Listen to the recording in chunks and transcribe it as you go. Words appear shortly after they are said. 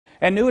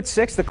And new at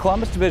 6, the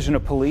Columbus Division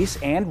of Police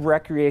and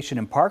Recreation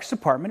and Parks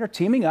Department are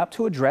teaming up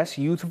to address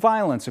youth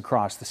violence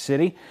across the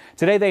city.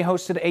 Today they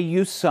hosted a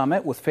youth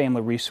summit with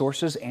family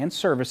resources and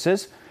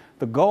services.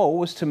 The goal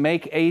was to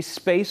make a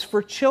space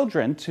for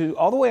children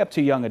all the way up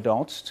to young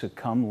adults to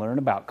come learn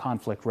about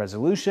conflict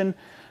resolution,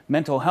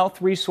 mental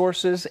health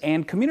resources,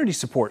 and community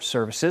support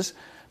services.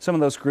 Some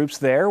of those groups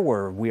there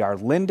were We Are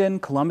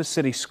Linden, Columbus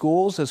City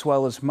Schools, as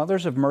well as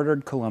Mothers of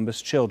Murdered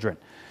Columbus Children.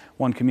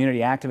 One community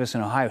activist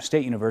and Ohio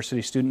State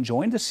University student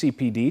joined the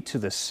CPD to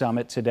the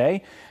summit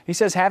today. He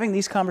says having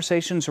these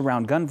conversations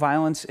around gun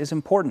violence is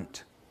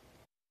important.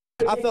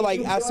 I feel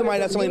like as somebody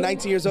that's only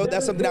 19 years old,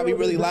 that's something that we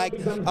really like,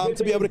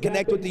 to be able to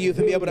connect with the youth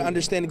and be able to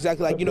understand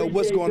exactly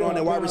what's going on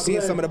and why we're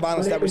seeing some of the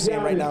violence that we're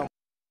seeing right now.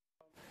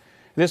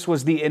 This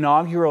was the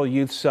inaugural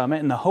Youth Summit,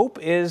 and the hope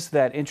is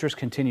that interest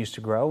continues to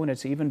grow and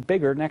it's even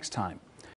bigger next time.